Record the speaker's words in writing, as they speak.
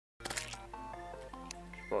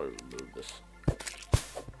remove this.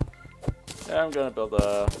 Yeah, I'm gonna build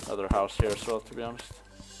another house here as well, to be honest.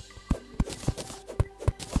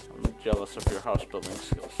 I'm jealous of your house building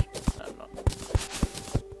skills. No, I'm not.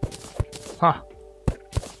 Huh.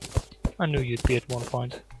 I knew you'd be at one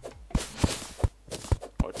point.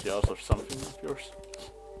 What, jealous of something of yours?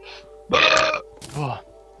 Oh.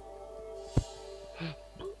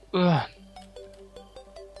 Ugh.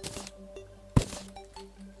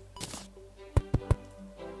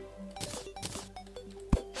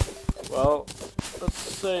 Well, let's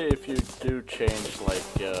say if you do change, like,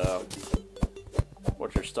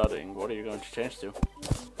 what you're studying, what are you going to change to?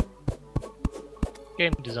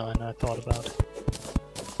 Game design, I thought about.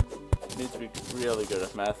 You need to be really good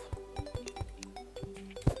at math.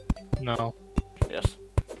 No. Yes.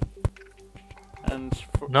 And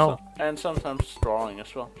No. and sometimes drawing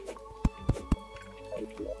as well.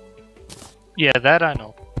 Yeah, that I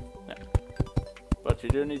know. Yeah. But you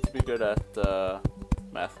do need to be good at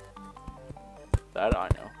math. That I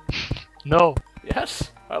know. No.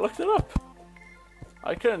 Yes, I looked it up.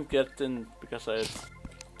 I couldn't get in because I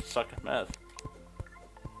suck at math.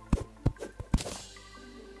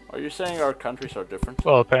 Are you saying our countries are different?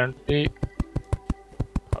 Well, apparently.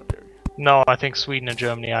 How dare you? No, I think Sweden and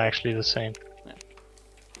Germany are actually the same. Yeah.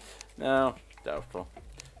 No, doubtful.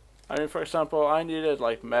 I mean, for example, I needed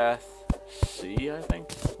like math C, I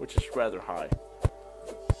think, which is rather high.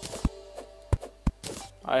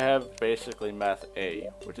 I have basically math A,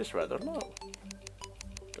 which is rather low.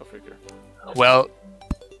 Go figure. Well,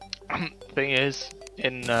 thing is,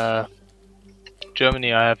 in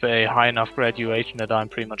Germany I have a high enough graduation that I'm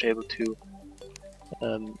pretty much able to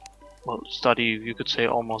well, study, you could say,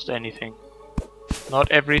 almost anything. Not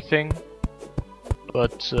everything,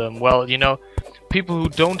 but well, you know, people who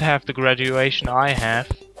don't have the graduation I have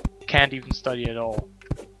can't even study at all.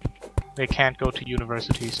 They can't go to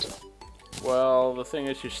universities. Well, the thing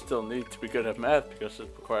is, you still need to be good at math because it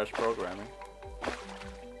requires programming.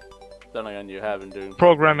 Then again, you have been doing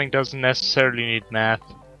Programming doesn't necessarily need math.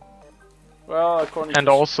 Well, according And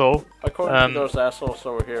to also, according to those assholes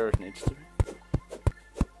over here, it needs to be.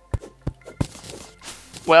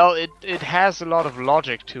 well, it has a lot of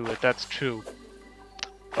logic to it, that's true.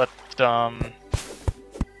 But,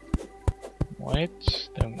 wait,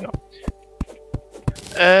 there we go.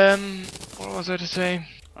 What was I to say?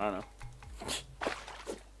 I don't know.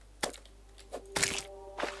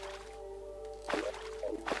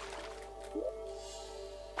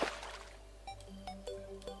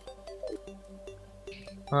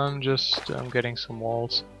 I'm getting some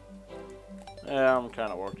walls. Yeah, I'm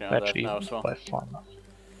kind of working on Actually, that now as well. by far enough.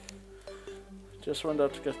 Just went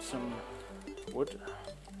out to get some wood.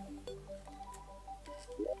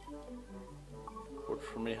 Wood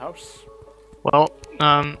for me house. Well,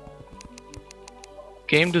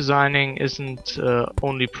 game designing isn't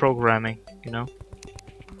only programming, you know?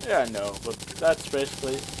 Yeah, I know, but that's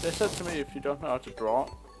basically... They said to me, if you don't know how to draw...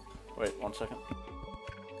 Wait, 1 second.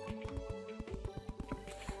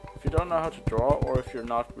 If you don't know how to draw, or if you're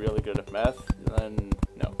not really good at math, then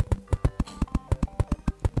no.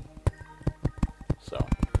 So,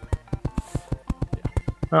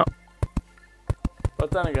 yeah. Oh.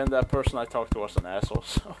 But then again, that person I talked to was an asshole,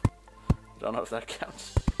 so... Don't know if that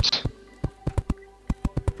counts.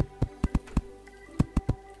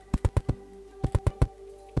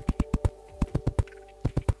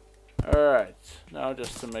 Alright, now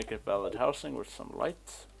just to make it valid housing with some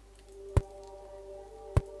light.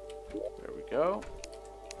 There we go.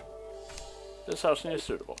 This housing is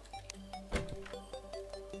suitable.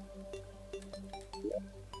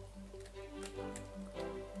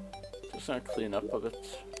 Just gonna clean up a bit.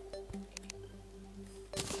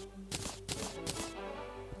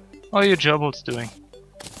 How are your gerbils doing?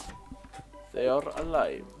 They are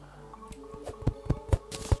alive.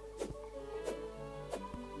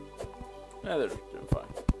 Yeah, they're doing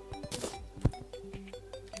fine.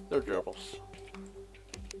 They're gerbils.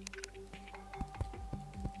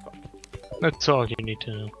 Fuck. That's all you need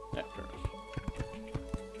to know. Yeah, fair enough.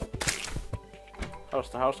 How's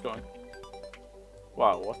the house going?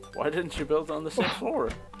 Wow, what? Why didn't you build on the same floor?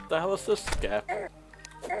 What the hell is this gap?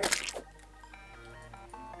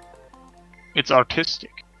 It's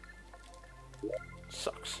artistic.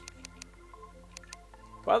 Sucks.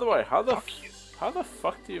 By the way, how the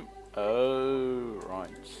fuck do you... Oh, right.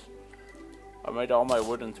 I made all my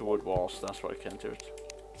wood into wood walls, that's why I can't do it.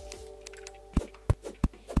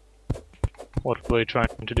 What were you trying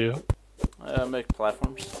to do? Make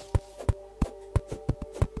platforms.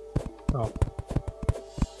 Oh.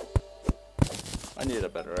 I need a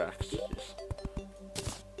better axe, jeez.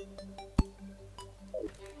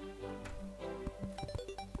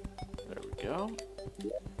 go.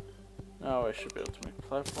 Now I should be able to make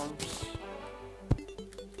platforms.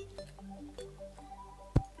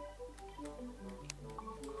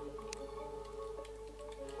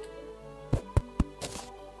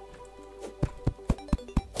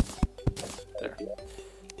 There.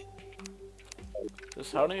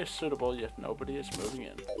 This housing is suitable, yet nobody is moving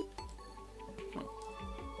in.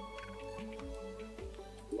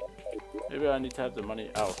 Maybe I need to have the money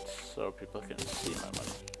out so people can see my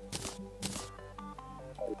money.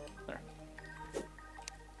 There.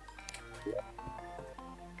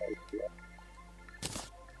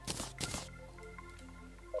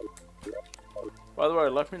 By the way,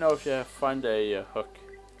 let me know if you find a hook.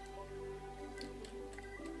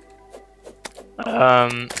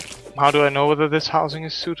 How do I know whether this housing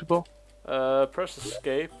is suitable? Press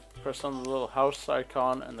escape, press on the little house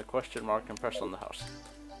icon and the question mark and press on the house.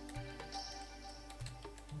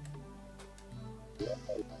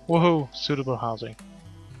 Woohoo! Suitable housing.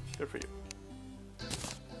 Good for you.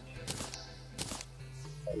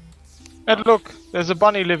 And look, there's a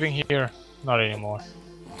bunny living here. Not anymore.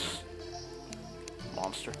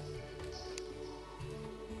 Monster.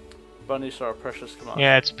 Bunnies are precious commodity.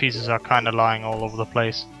 Yeah, its pieces are kinda lying all over the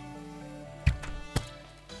place.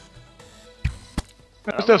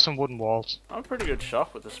 There's still some wooden walls. I'm a pretty good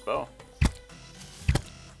shot with this bow.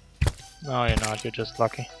 No, you're not. You're just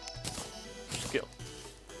lucky. Skill.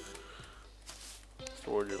 That's the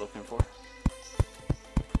word you're looking for.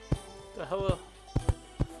 The hell the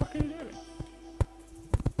fuck are you doing?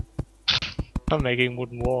 I'm making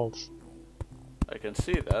wooden walls. I can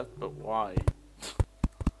see that, but why?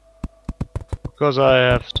 Because I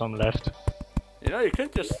have some left. You know, you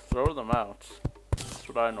could just throw them out. That's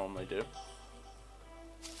what I normally do.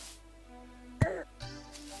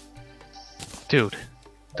 Dude,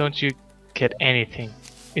 don't you get anything?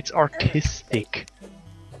 It's artistic.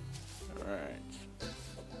 Alright.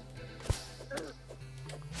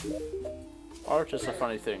 Art is a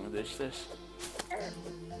funny thing these days.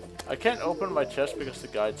 I can't open my chest because the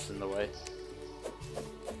guide's in the way.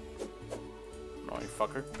 Annoying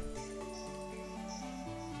fucker.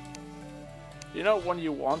 You know, when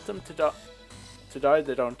you want them to die,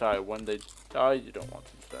 they don't die. When they die, you don't want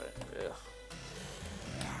them to die.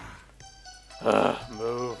 Ugh.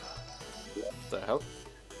 Move. What the hell?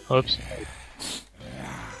 Oops.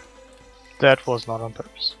 That was not on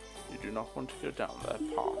purpose. You do not want to go down that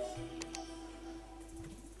path.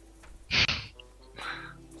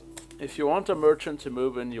 If you want a merchant to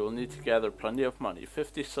move in, you will need to gather plenty of money.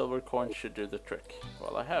 50 silver coins should do the trick.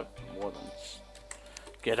 Well, I have more than...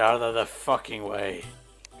 Get out of the fucking way.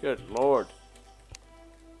 Good lord.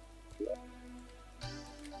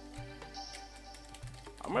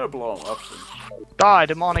 I'm gonna blow him up soon. Die,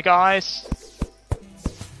 demonic eyes!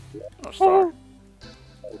 Oh, star.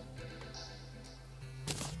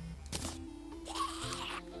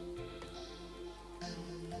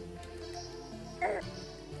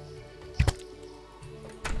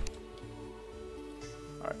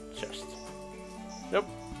 Alright, chest. Nope,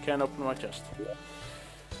 can't open my chest.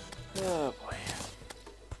 Oh boy.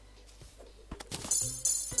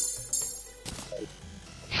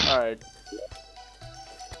 Alright.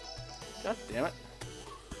 God damn it.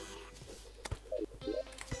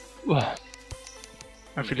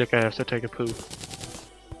 I feel like I have to take a poo.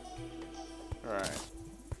 Alright.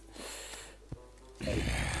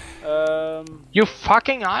 You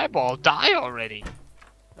fucking eyeball, die already!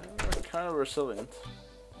 We're kind of resilient.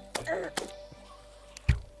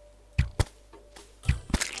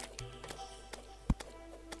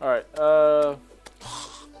 Alright,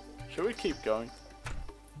 should we keep going?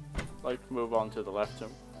 Like, move on to the left too?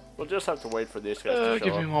 We'll just have to wait for these guys to show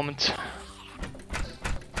give me up. a moment.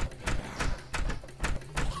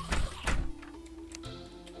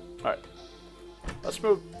 Alright. Let's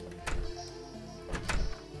move.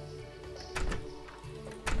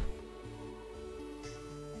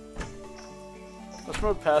 Let's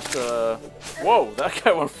move past the... Whoa, that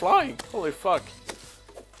guy went flying! Holy fuck.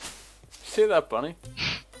 See that bunny?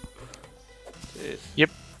 Jeez. Yep.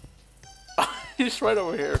 He's right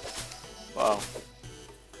over here. Wow.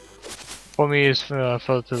 For me, it's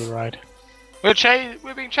further to the right. We're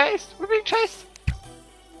being chased! We're being chased!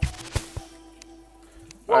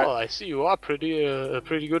 Right. Oh, I see you are a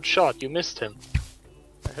pretty good shot. You missed him.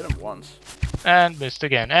 I hit him once. And missed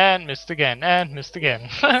again, and missed again, and missed again.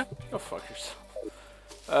 Go fuck yourself.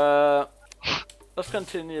 Let's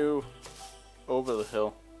continue over the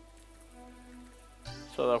hill.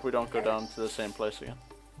 So that we don't go down to the same place again.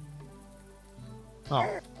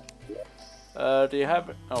 Oh. Do you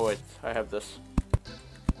have... Oh wait, I have this.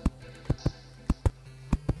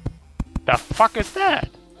 The fuck is that?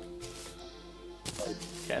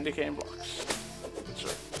 Candy cane blocks. Good, sir.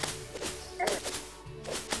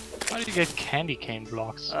 How do you get candy cane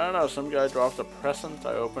blocks? I don't know, some guy dropped a present,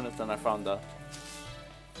 I opened it and I found that.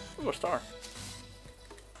 Ooh, a star.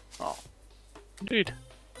 Oh. Indeed.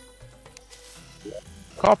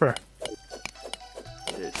 Copper.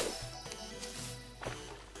 Dude.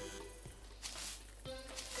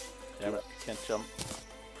 Damn it, can't jump.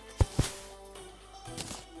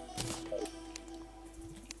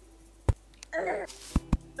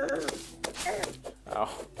 Ow.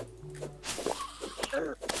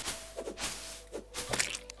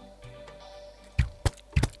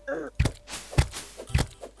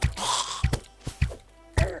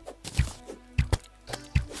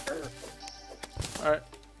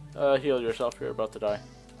 Alright, heal yourself, you're about to die.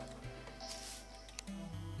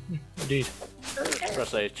 Indeed.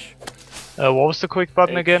 Press H. What was the quick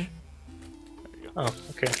button H. again? There you go. Oh,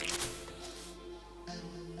 okay.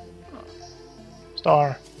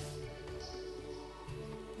 Star.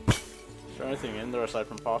 Is there anything in there aside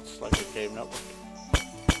from pots, like a cave notebook?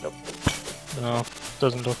 Nope. No,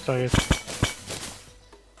 doesn't look like it.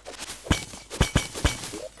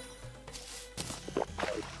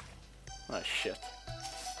 Ah, shit.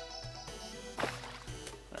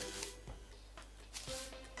 Right.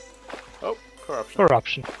 Oh, corruption.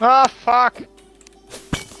 Corruption. Ah, fuck!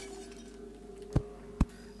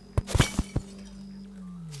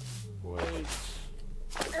 Wait.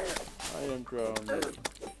 I am drowning.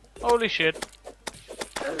 Holy shit.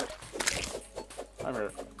 I'm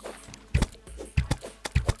here.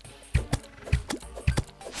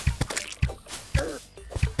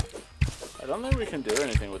 I don't think we can do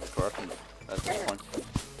anything with the corruption at this point.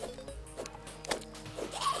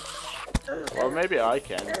 Well, maybe I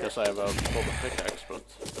can, because I have a golden pickaxe, but...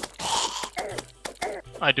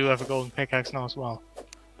 I do have a golden pickaxe now as well.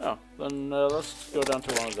 Oh, then let's go down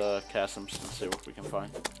to one of the chasms and see what we can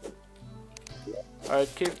find. Alright,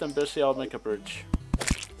 keep them busy, I'll make a bridge.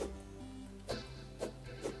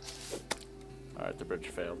 Alright, the bridge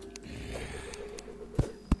failed.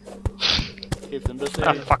 Keep them busy.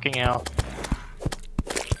 Ah, fucking hell.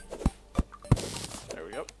 There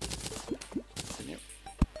we go. Continue.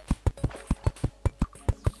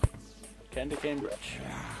 Candy cane bridge.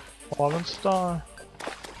 Fallen star.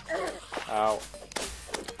 Ow.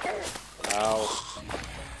 Ow.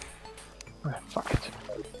 Ah, fuck it.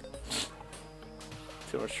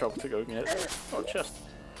 Too much trouble to go get. Oh, chest.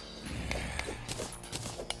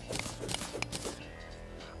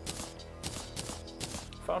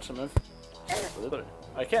 Found some info.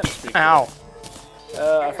 I can't speak. Ow.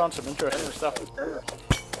 I found some interesting stuff.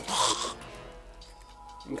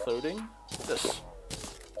 Including this.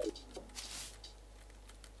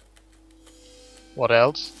 What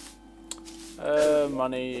else?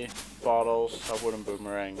 Money, bottles, a wooden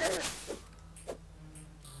boomerang,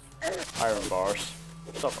 iron bars,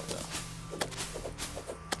 stuff like that.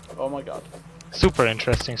 Oh my god. Super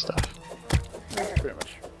interesting stuff. Pretty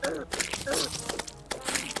much.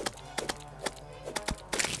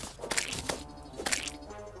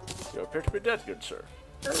 You appear to be dead, good sir.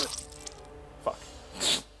 Fuck.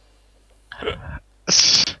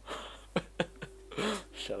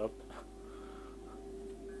 Shut up.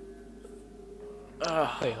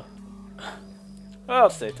 Fail. Well,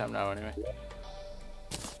 it's daytime now anyway.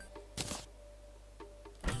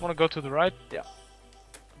 Wanna go to the right? Yeah.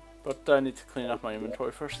 But I need to clean up my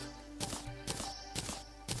inventory first.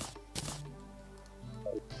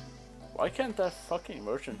 Why can't that fucking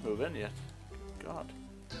merchant move in yet? God.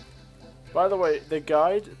 By the way, the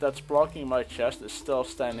guide that's blocking my chest is still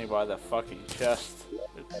standing by the fucking chest.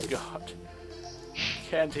 God.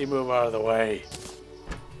 Can't he move out of the way?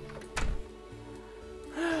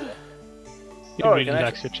 He Oh, really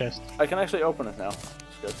likes your chest. I can actually open it now.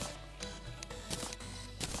 It's good.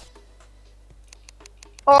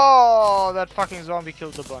 Oh, that fucking zombie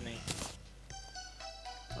killed the bunny.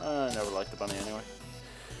 I never liked the bunny anyway.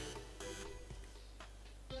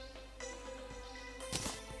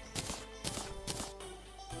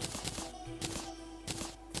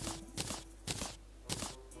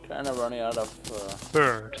 Kinda running out of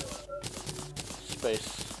Bird.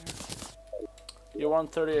 space. You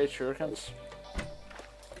want 38 shurikens?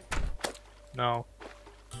 No.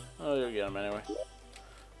 Oh, you'll get them anyway.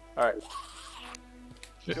 Alright.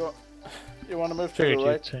 You want to move to Figured the you'd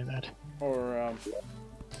right? say that. Or,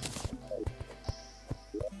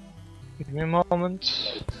 Give me a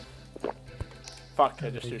moment. fuck, I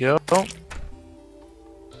just There you used go.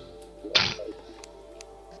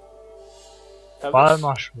 have Wild this.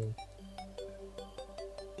 mushroom.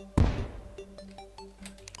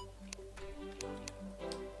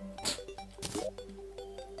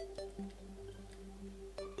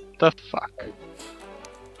 the fuck?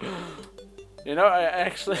 You know, I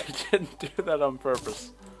actually didn't do that on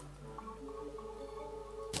purpose.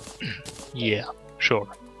 Yeah, sure.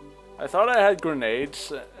 I thought I had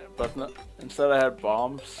grenades, but no, instead I had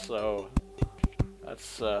bombs, so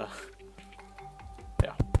that's, yeah.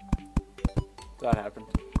 That happened.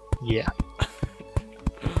 Yeah.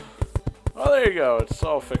 Oh, there you go, it's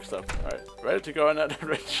all fixed up. Alright, ready to go on that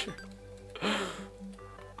adventure.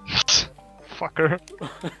 Fucker.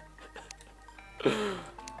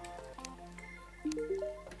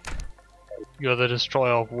 You're the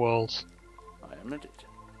destroyer of worlds. I am indeed.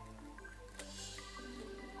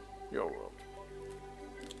 Your world.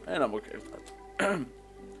 And I'm okay with that.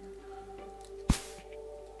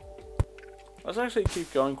 Let's actually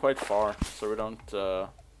keep going quite far, so we don't, you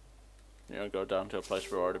know, go down to a place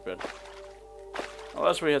we've already been.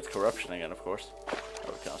 Unless we hit corruption again, of course. That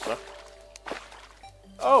would kinda suck.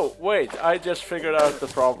 Oh, wait, I just figured out the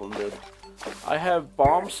problem, dude. I have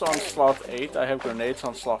bombs on slot 8, I have grenades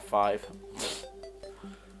on slot 5.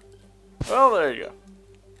 Well, there you go.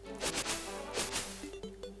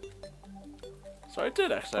 So I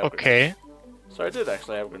did actually have grenades. So I did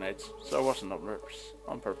actually have grenades, so it wasn't on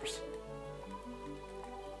purpose.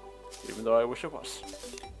 Even though I wish it was.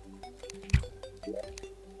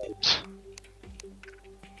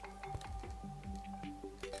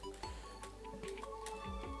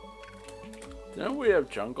 Didn't we have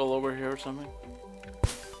jungle over here or something?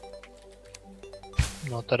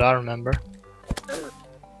 Not that I remember.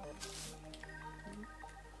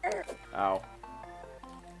 Ow.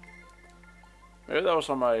 Maybe that was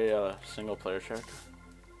on my single player character.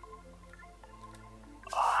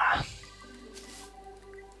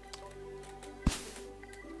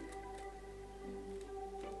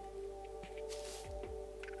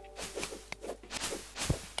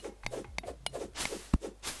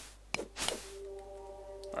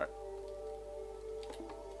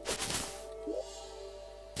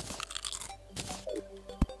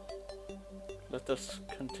 Let us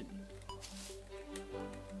continue.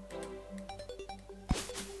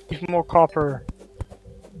 Even more copper.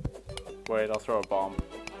 Wait, I'll throw a bomb.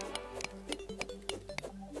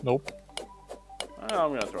 Nope. Oh,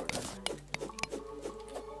 I'm gonna throw it in.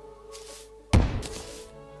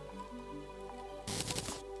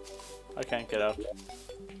 I can't get out.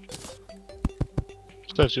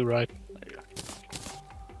 Serves you right. There you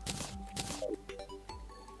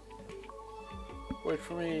go. Wait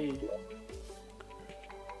for me.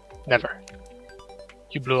 Never.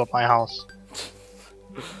 You blew up my house.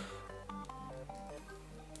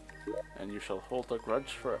 And you shall hold a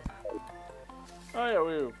grudge forever. Oh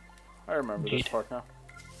yeah, I remember Indeed. this part now.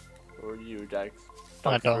 Or you dug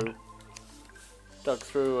I don't. through. Dug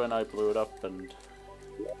through and I blew it up and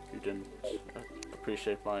you didn't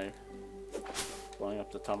appreciate my blowing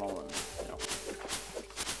up the tunnel and, you know.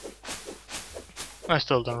 I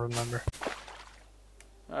still don't remember.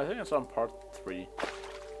 I think it's on part 3.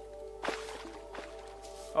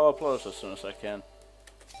 I'll upload it as soon as I can.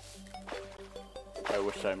 By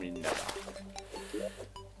which I mean never.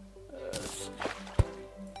 Let's see.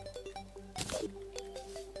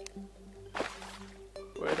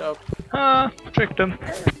 Wait up. Ah, tricked him.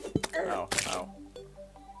 Ow, ow.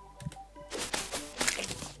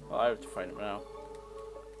 Well, I have to fight him now.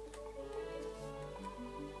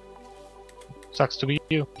 Sucks to be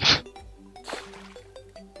you.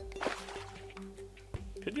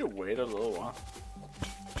 Could you wait a little while?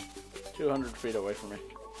 200 feet away from me.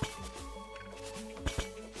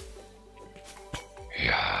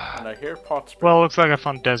 And I hear pots. Well, looks like I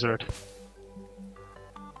found desert.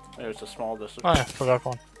 Maybe it's a small desert. Oh yeah, forgot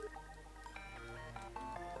one.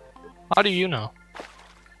 How do you know?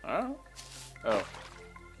 Oh. Oh.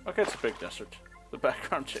 Okay, it's a big desert. The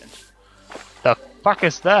background changed. The fuck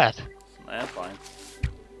is that? Man, fine.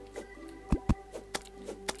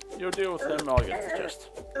 You deal with him, I'll get the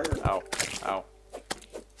chest. Ow. Ow.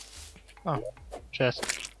 Oh,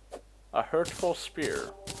 chest. A hurtful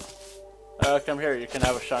spear. Come here, you can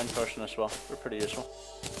have a shine potion as well. They're pretty useful.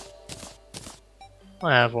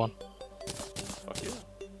 I have one. Fuck you.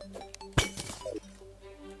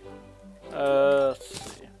 Let's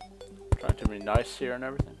see. Trying to be nice here and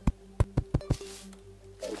everything.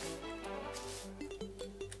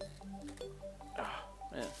 Ah,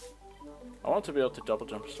 man. I want to be able to double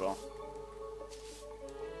jump as well.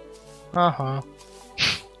 Uh-huh.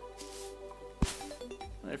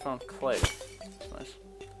 I found clay. That's nice.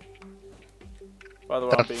 By the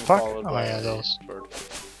way, I'm The being fuck? followed Oh by yeah, a those. bird.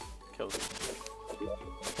 Killed it.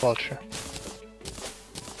 Vulture.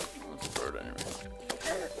 That's a bird anyway.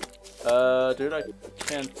 Dude, I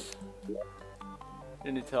can't.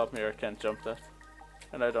 You need to help me or I can't jump that.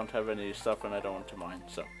 And I don't have any stuff and I don't want to mine,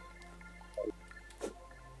 so.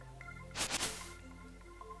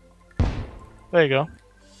 There you go.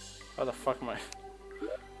 How the fuck am I?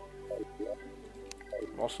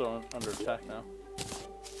 I'm also under attack now.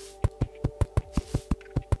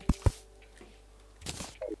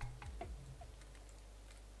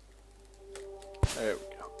 There we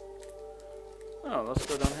go. Oh, let's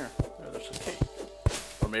go down here. There's a cave.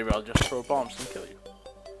 Or maybe I'll just throw bombs and kill you.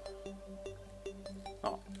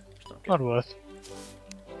 Oh, just don't kill Not worth.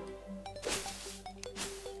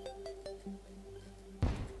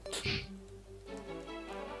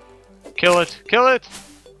 Kill it! Kill it!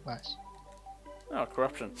 Nice. Oh,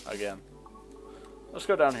 corruption again. Let's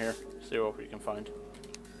go down here, see what we can find.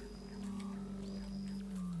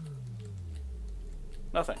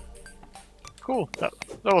 Nothing. Cool. That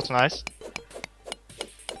was nice.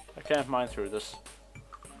 I can't mine through this.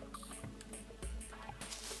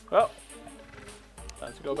 Well,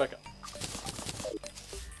 time to go back up.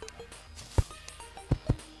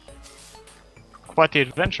 Quite the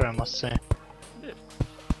adventure, I must say. Yeah.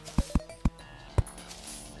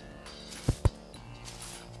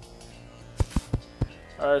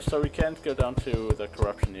 Alright, so we can't go down to the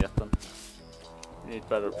corruption yet then. We need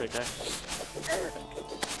better pickaxes.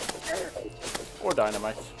 Or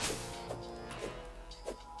dynamite.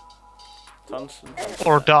 Tons and tons.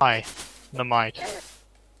 Or die. The might.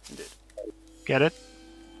 Indeed. Get it?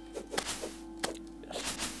 Yes.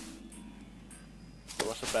 It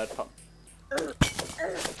was a bad pun.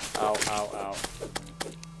 Ow, ow, ow.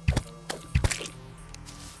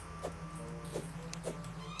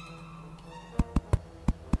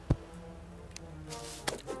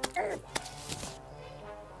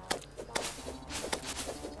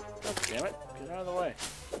 God damn it, get out of the way.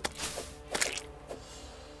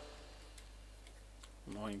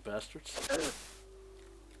 Annoying bastards.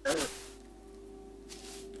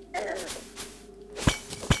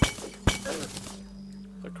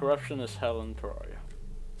 The corruption is hell in Terraria.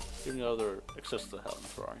 Even though there exists a hell in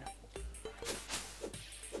Terraria.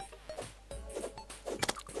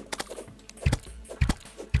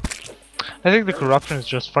 I think the corruption is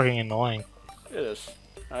just fucking annoying. It is.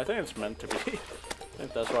 I think it's meant to be. I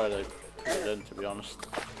think that's why they put it in, to be honest.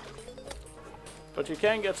 But you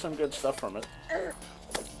can get some good stuff from it.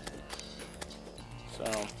 So,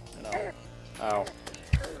 you know. Ow.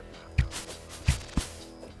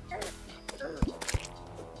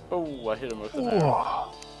 Oh, I hit him with an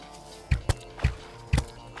arrow.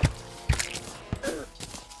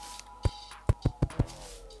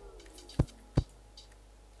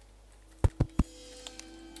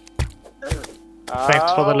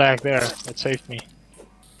 Thanks for the lag there. That saved me.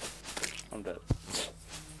 I'm dead.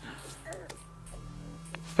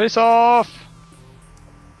 Face off!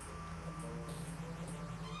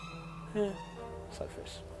 Side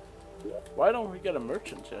face. Why don't we get a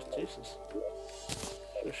merchant yet? Jesus.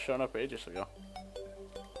 Just shown up ages ago.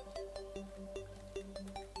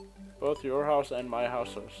 Both your house and my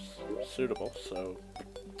house are suitable, so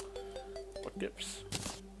what gives?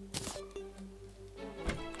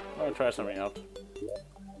 I'm gonna try something out.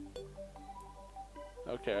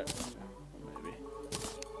 Okay, maybe.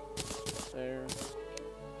 There.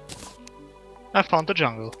 I found the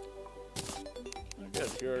jungle. Oh, good,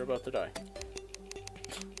 you're about to die.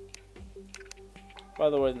 By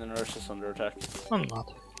the way, the nurse is under attack. I'm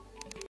not.